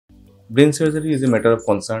Brain surgery is a matter of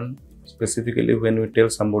concern, specifically when we tell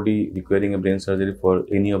somebody requiring a brain surgery for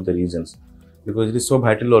any of the reasons, because it is so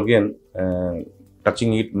vital organ.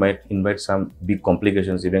 Touching it might invite some big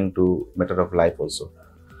complications, even to matter of life also.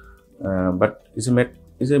 But it's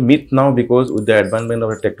a myth now, because with the advancement of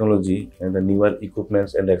the technology and the newer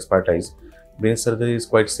equipments and the expertise, brain surgery is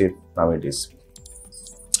quite safe nowadays.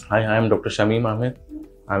 Hi, I am Dr. Shameem Ahmed.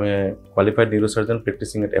 I am a qualified neurosurgeon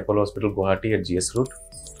practicing at Apollo Hospital, Guwahati at GS Road.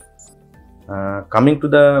 Coming to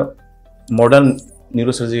the modern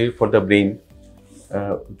neurosurgery for the brain,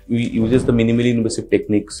 we uses the minimally invasive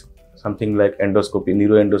techniques, something like endoscopy,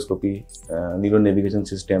 neuroendoscopy, neuro navigation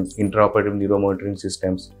systems, intraoperative neuromonitoring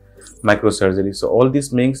systems, microsurgery. So all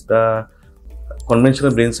this makes the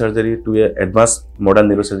conventional brain surgery to a advanced modern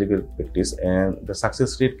neurosurgical practice, and the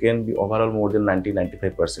success rate can be overall more than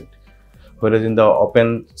 90-95%. Whereas in the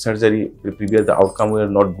open surgery, previous the outcome were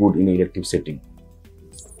not good in elective setting.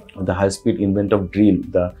 The high-speed invent of drill,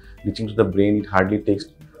 the reaching to the brain, it hardly takes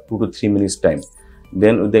 2 to 3 minutes time.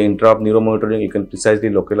 Then with the intra-op neuromonitoring, you can precisely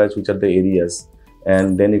localize which are the areas,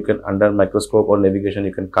 and then you can, under microscope or navigation,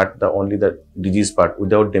 you can cut only the disease part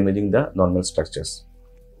without damaging the normal structures.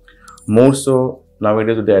 More so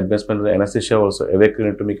nowadays, with the advancement of the anesthesia also, awake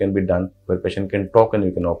craniotomy can be done, where patient can talk and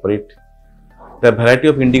you can operate. There are variety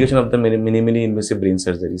of indication of the minimally invasive brain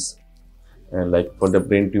surgeries, like for the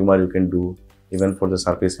brain tumor you can do, even for the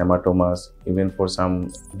surface hematomas, even for some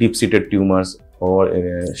deep-seated tumors or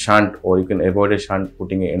a shunt, or you can avoid a shunt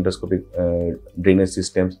putting a endoscopic drainage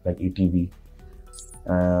systems like ETV.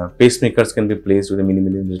 Pacemakers can be placed with a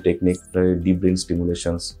minimally invasive technique, deep brain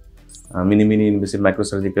stimulations. Minimally invasive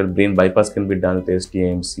microsurgical brain bypass can be done with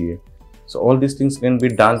STA-MCA. So all these things can be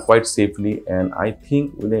done quite safely, and I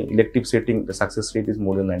think with the elective setting, the success rate is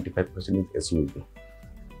more than 95% with SUV.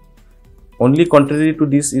 Only contrary to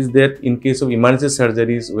this is that in case of emergency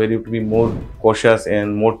surgeries, where you have to be more cautious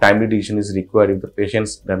and more timely decision is required. If the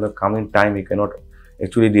patients do not come in time, you cannot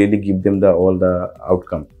actually really give them all the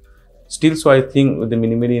outcome. Still, so I think with the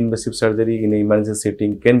minimally invasive surgery in an emergency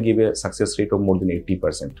setting can give a success rate of more than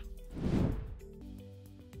 80%.